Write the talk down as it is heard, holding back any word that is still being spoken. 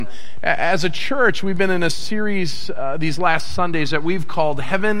As a church, we've been in a series these last Sundays that we've called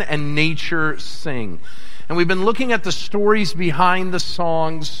Heaven and Nature Sing. And we've been looking at the stories behind the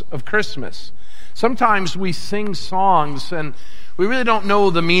songs of Christmas. Sometimes we sing songs and we really don't know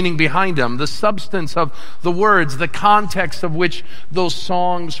the meaning behind them, the substance of the words, the context of which those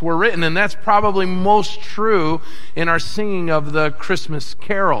songs were written. And that's probably most true in our singing of the Christmas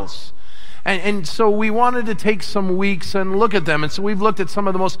carols. And so we wanted to take some weeks and look at them. And so we've looked at some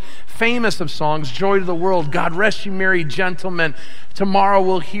of the most famous of songs, Joy to the World, God Rest You Merry Gentlemen. Tomorrow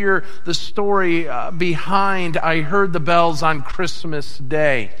we'll hear the story behind I Heard the Bells on Christmas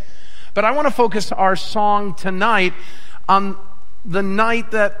Day. But I want to focus our song tonight on the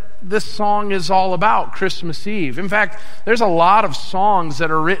night that this song is all about, Christmas Eve. In fact, there's a lot of songs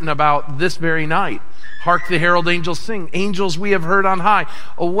that are written about this very night. Hark the Herald Angels Sing, Angels We Have Heard on High,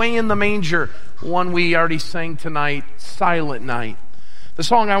 Away in the Manger, one we already sang tonight, Silent Night. The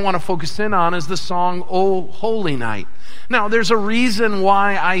song I want to focus in on is the song, O Holy Night. Now, there's a reason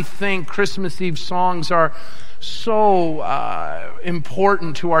why I think Christmas Eve songs are so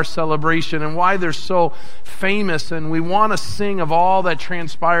important to our celebration and why they're so famous, and we want to sing of all that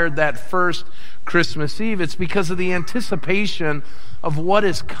transpired that first Christmas Eve. It's because of the anticipation of what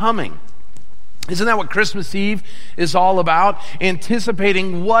is coming. Isn't that what Christmas Eve is all about?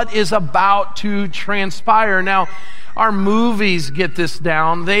 Anticipating what is about to transpire. Now, our movies get this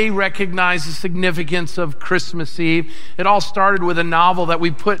down. They recognize the significance of Christmas Eve. It all started with a novel that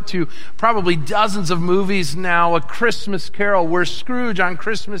we put to probably dozens of movies now, A Christmas Carol, where Scrooge on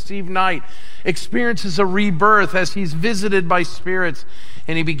Christmas Eve night experiences a rebirth as he's visited by spirits,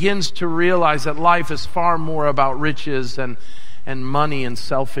 and he begins to realize that life is far more about riches and money and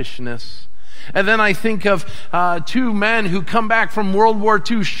selfishness. And then I think of two men who come back from World War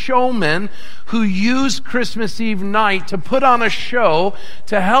II, showmen who use Christmas Eve night to put on a show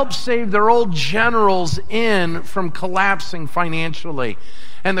to help save their old generals in from collapsing financially.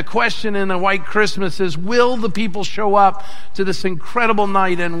 And the question in a White Christmas is, will the people show up to this incredible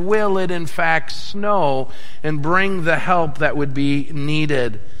night, and will it in fact snow and bring the help that would be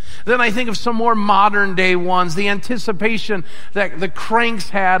needed? Then I think of some more modern day ones, the anticipation that the Cranks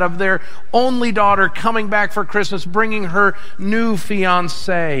had of their only daughter coming back for Christmas, bringing her new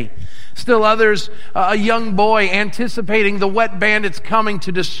fiancé. Still others, a young boy anticipating the wet bandits coming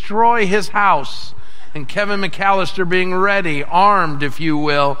to destroy his house, and Kevin McAllister being ready, armed, if you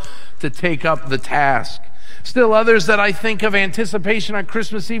will, to take up the task. Still others that I think of anticipation on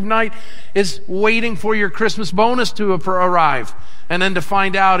Christmas Eve night is waiting for your Christmas bonus to arrive, and then to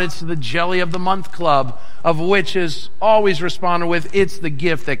find out it's the Jelly of the Month Club, of which is always responded with, it's the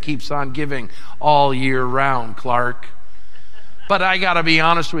gift that keeps on giving all year round, Clark. But I got to be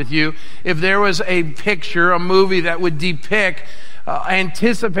honest with you, if there was a picture, a movie that would depict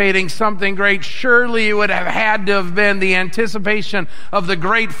anticipating something great, surely it would have had to have been the anticipation of the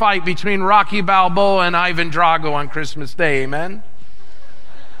great fight between Rocky Balboa and Ivan Drago on Christmas Day. Amen?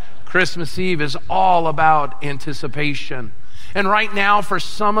 Christmas Eve is all about anticipation. And right now, for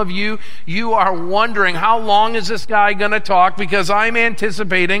some of you, you are wondering, how long is this guy going to talk? Because I'm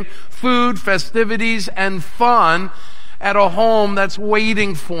anticipating food, festivities, and fun at a home that's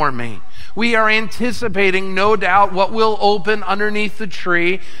waiting for me. We are anticipating, no doubt, what will open underneath the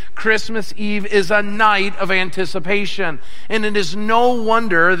tree. Christmas Eve is a night of anticipation. And it is no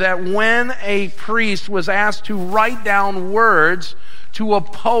wonder that when a priest was asked to write down words to a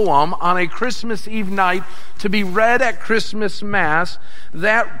poem on a Christmas Eve night to be read at Christmas Mass,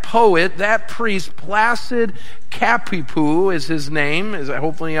 that poet, that priest, Placide Cappeau is his name,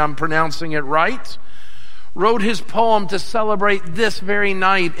 hopefully I'm pronouncing it right, wrote his poem to celebrate this very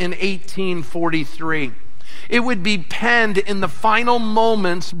night in 1843. It would be penned in the final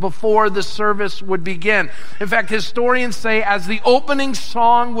moments before the service would begin. In fact, historians say as the opening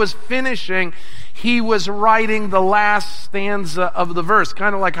song was finishing, he was writing the last stanza of the verse,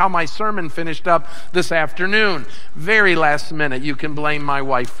 kind of like how my sermon finished up this afternoon. Very last minute. You can blame my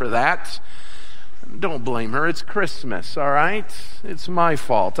wife for that. Don't blame her. It's Christmas, all right? It's my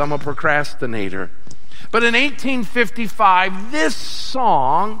fault. I'm a procrastinator. But in 1855, this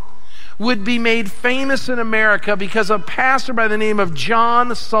song would be made famous in America because a pastor by the name of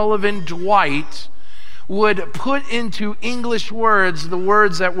John Sullivan Dwight would put into English words the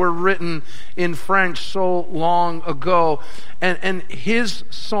words that were written in French so long ago. And his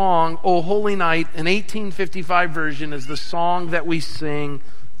song, O Holy Night, an 1855 version, is the song that we sing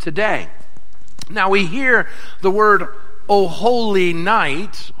today. Now we hear the word "O holy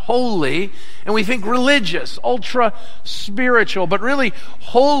night," holy, and we think religious, ultra spiritual, but really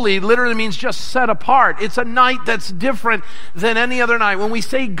holy literally means just set apart. It's a night that's different than any other night. When we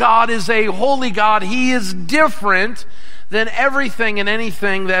say God is a holy God, He is different than everything and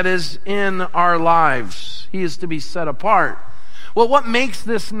anything that is in our lives. He is to be set apart. Well, what makes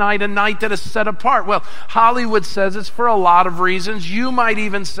this night a night that is set apart? Well, Hollywood says it's for a lot of reasons. You might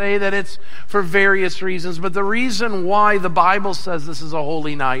even say that it's for various reasons. But the reason why the Bible says this is a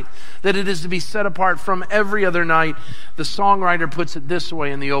holy night, that it is to be set apart from every other night, the songwriter puts it this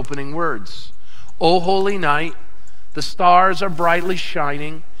way in the opening words. "O holy night, the stars are brightly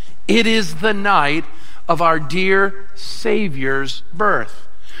shining. It is the night of our dear Savior's birth."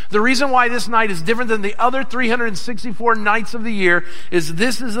 The reason why this night is different than the other 364 nights of the year is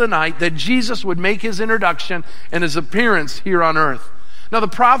this is the night that Jesus would make His introduction and His appearance here on earth. Now, the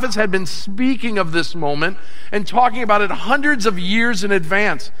prophets had been speaking of this moment and talking about it hundreds of years in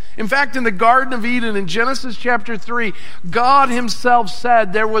advance. In fact, in the Garden of Eden, in Genesis chapter 3, God Himself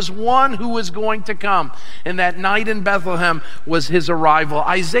said there was one who was going to come, and that night in Bethlehem was His arrival.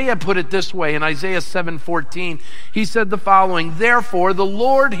 Isaiah put it this way in Isaiah 7:14. He said the following, "Therefore, the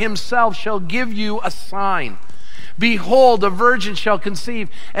Lord Himself shall give you a sign. Behold, a virgin shall conceive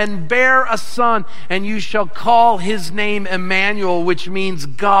and bear a son, and you shall call his name Emmanuel," which means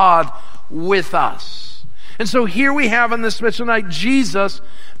God with us. And so here we have on this special night, Jesus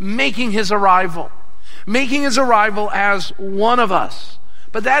making His arrival as one of us.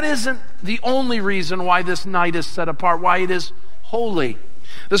 But that isn't the only reason why this night is set apart, why it is holy.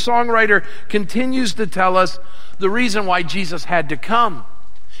 The songwriter continues to tell us the reason why Jesus had to come.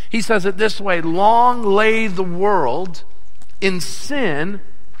 He says it this way, "Long lay the world in sin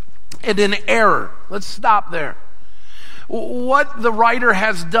and in error." Let's stop there. What the writer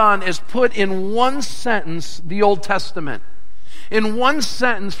has done is put in one sentence the Old Testament. In one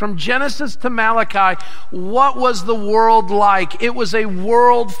sentence, from Genesis to Malachi, what was the world like? It was a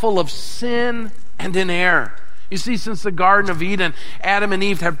world full of sin and in error. You see, since the Garden of Eden, Adam and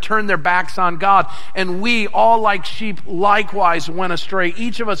Eve have turned their backs on God, and we, all like sheep, likewise went astray,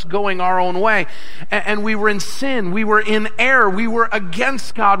 each of us going our own way. And we were in sin, we were in error, we were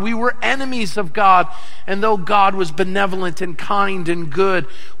against God, we were enemies of God. And though God was benevolent and kind and good,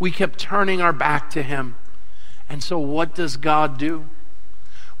 we kept turning our back to Him. And so what does God do?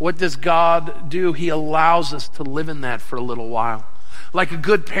 What does God do? He allows us to live in that for a little while. Like a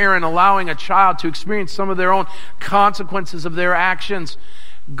good parent allowing a child to experience some of their own consequences of their actions,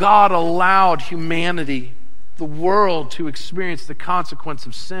 God allowed humanity, the world, to experience the consequence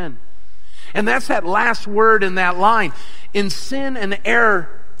of sin. And that's that last word in that line. In sin and error,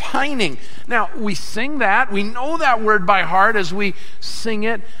 pining. Now, we sing that. We know that word by heart as we sing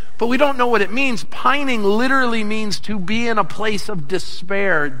it, but we don't know what it means. Pining literally means to be in a place of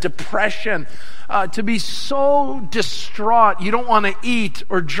despair, depression, to be so distraught you don't want to eat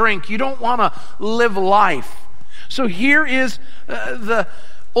or drink. You don't want to live life. So here is the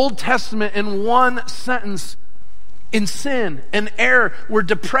Old Testament in one sentence. In sin and error, we're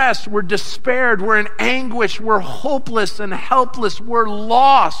depressed, we're despaired, we're in anguish, we're hopeless and helpless, we're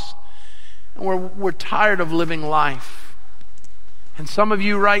lost, and we're tired of living life. And some of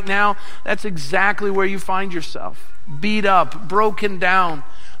you right now, that's exactly where you find yourself. Beat up, broken down.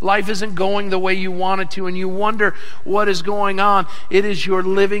 Life isn't going the way you want it to, and you wonder what is going on. It is you're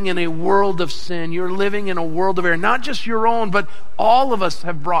living in a world of sin. You're living in a world of error. Not just your own, but all of us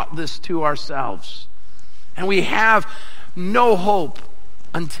have brought this to ourselves. And we have no hope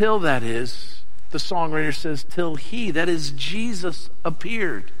until, that is, the songwriter says, till He, that is Jesus,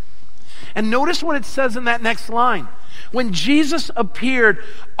 appeared. And notice what it says in that next line. When Jesus appeared,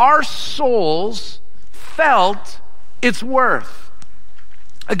 our souls felt its worth.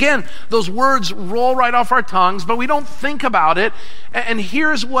 Again, those words roll right off our tongues, but we don't think about it. And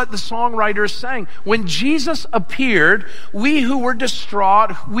here's what the songwriter is saying. When Jesus appeared, we who were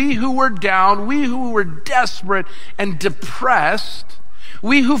distraught, we who were down, we who were desperate and depressed,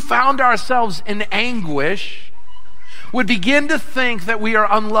 we who found ourselves in anguish, would begin to think that we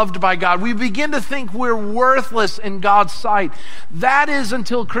are unloved by God. We begin to think we're worthless in God's sight. That is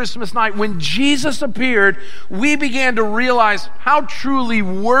until Christmas night. When Jesus appeared, we began to realize how truly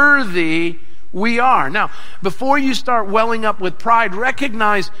worthy we are. Now, before you start welling up with pride,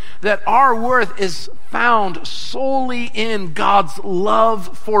 recognize that our worth is found solely in God's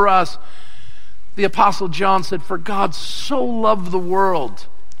love for us. The Apostle John said, "For God so loved the world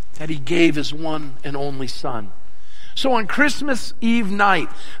that He gave His one and only Son." So on Christmas Eve night,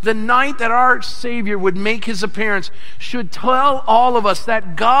 the night that our Savior would make His appearance, should tell all of us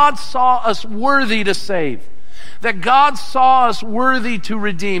that God saw us worthy to save. That God saw us worthy to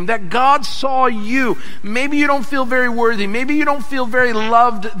redeem. That God saw you. Maybe you don't feel very worthy. Maybe you don't feel very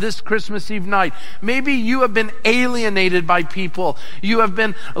loved this Christmas Eve night. Maybe you have been alienated by people. You have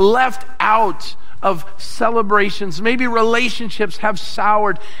been left out of celebrations. Maybe relationships have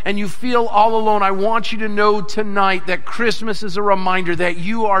soured and you feel all alone. I want you to know tonight that Christmas is a reminder that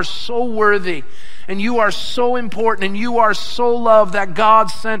you are so worthy and you are so important and you are so loved that God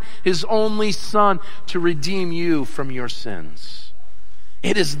sent His only Son to redeem you from your sins.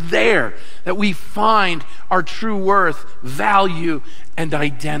 It is there that we find our true worth, value, and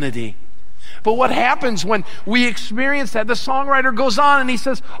identity. But what happens when we experience that? The songwriter goes on and he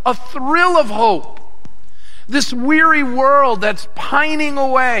says, a thrill of hope. This weary world that's pining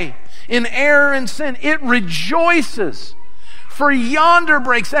away in error and sin, it rejoices. For yonder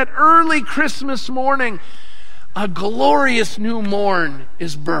breaks, at early Christmas morning, a glorious new morn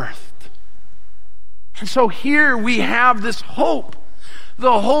is birthed. And so here we have this hope.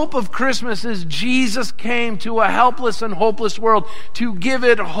 The hope of Christmas is Jesus came to a helpless and hopeless world to give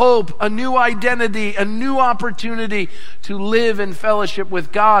it hope, a new identity, a new opportunity to live in fellowship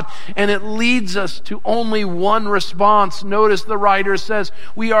with God. And it leads us to only one response. Notice the writer says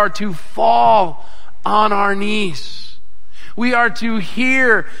we are to fall on our knees. We are to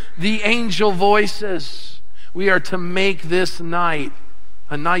hear the angel voices. We are to make this night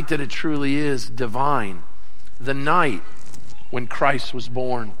a night that it truly is divine. The night when Christ was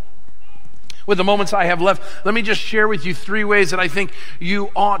born. With the moments I have left, let me just share with you 3 ways that I think you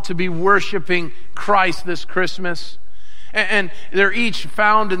ought to be worshiping Christ this Christmas. And they're each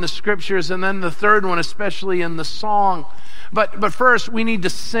found in the scriptures, and then the third one especially in the song. But first, we need to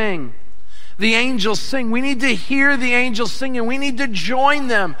sing. The angels sing. We need to hear the angels singing. We need to join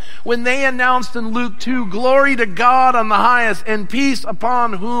them when they announced in Luke 2, glory to God on the highest and peace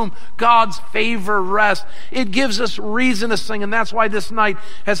upon whom God's favor rests. It gives us reason to sing, and that's why this night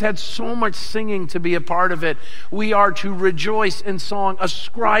has had so much singing to be a part of it. We are to rejoice in song,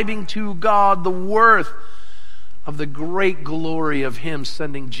 ascribing to God the worth of the great glory of Him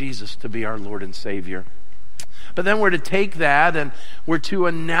sending Jesus to be our Lord and Savior. But then we're to take that and we're to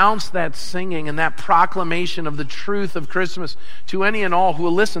announce that singing and that proclamation of the truth of Christmas to any and all who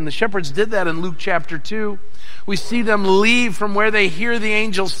will listen. The shepherds did that in Luke chapter 2. We see them leave from where they hear the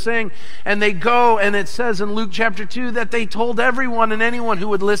angels sing, and they go, and it says in Luke chapter 2 that they told everyone and anyone who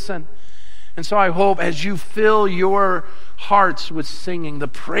would listen. And so I hope as you fill your hearts with singing the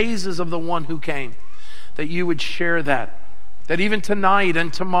praises of the one who came, that you would share that. That even tonight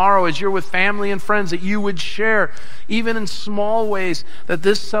and tomorrow, as you're with family and friends, that you would share, even in small ways, that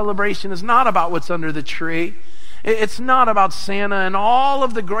this celebration is not about what's under the tree. It's not about Santa and all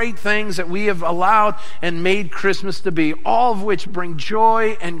of the great things that we have allowed and made Christmas to be, all of which bring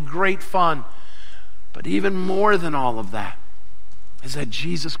joy and great fun. But even more than all of that is that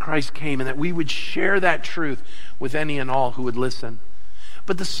Jesus Christ came and that we would share that truth with any and all who would listen.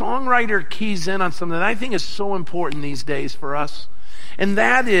 But the songwriter keys in on something that I think is so important these days for us. And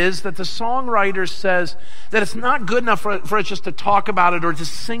that is that the songwriter says that it's not good enough for us just to talk about it or to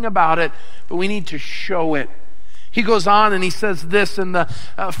sing about it, but we need to show it. He goes on and he says this in the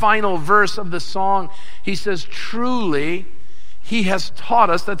final verse of the song. He says, truly, He has taught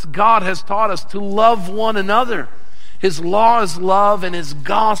us, that's God has taught us, to love one another. His law is love and His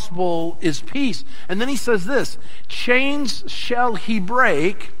gospel is peace. And then he says this, chains shall He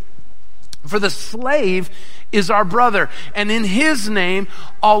break, for the slave is our brother, and in His name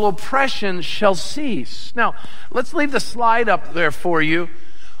all oppression shall cease. Now, let's leave the slide up there for you.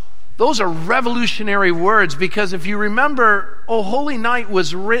 Those are revolutionary words, because if you remember, O Holy Night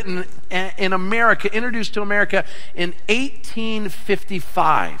was written in America, introduced to America in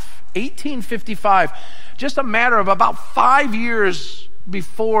 1855. 1855. Just a matter of about 5 years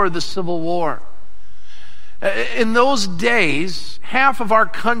before the Civil War. In those days, half of our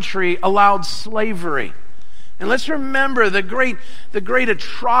country allowed slavery. And let's remember the great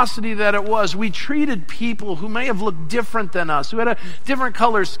atrocity that it was. We treated people who may have looked different than us, who had a different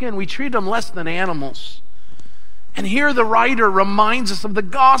color skin, we treated them less than animals. And here the writer reminds us of the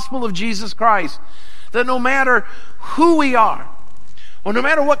gospel of Jesus Christ, that no matter who we are, or no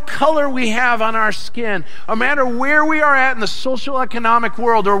matter what color we have on our skin, no matter where we are at in the social economic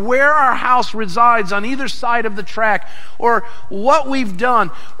world, or where our house resides on either side of the track, or what we've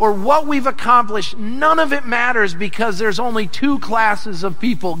done, or what we've accomplished, none of it matters, because there's only 2 classes of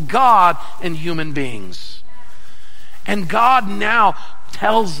people, God and human beings. And God now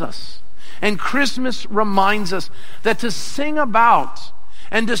tells us, and Christmas reminds us, that to sing about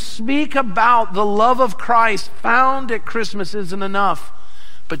and to speak about the love of Christ found at Christmas isn't enough,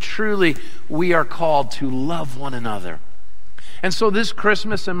 but truly we are called to love one another. And so this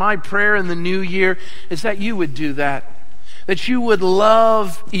Christmas, and my prayer in the new year is that you would do that you would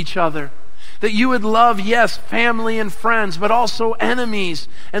love each other, that you would love, yes, family and friends, but also enemies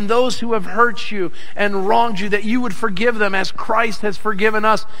and those who have hurt you and wronged you, that you would forgive them as Christ has forgiven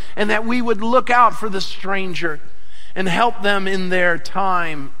us, and that we would look out for the stranger and help them in their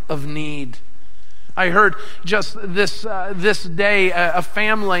time of need. I heard just this day a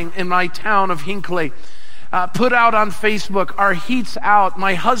family in my town of Hinckley put out on Facebook, "Our heat's out.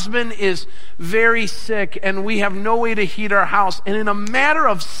 My husband is very sick and we have no way to heat our house." And in a matter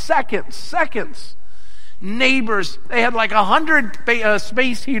of seconds, neighbors, they had like 100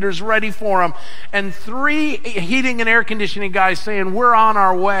 space heaters ready for them, and 3 heating and air conditioning guys saying, "We're on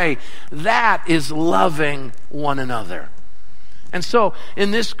our way." That is loving one another. And so,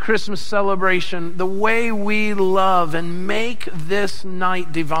 in this Christmas celebration, the way we love and make this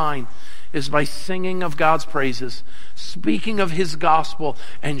night divine is by singing of God's praises, speaking of His gospel,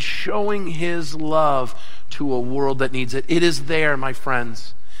 and showing His love to a world that needs it. It is there, my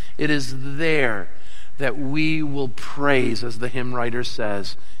friends. It is there that we will praise, as the hymn writer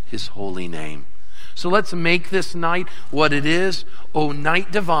says, His holy name. So let's make this night what it is, O night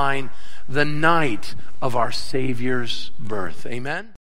divine, the night of our Savior's birth. Amen?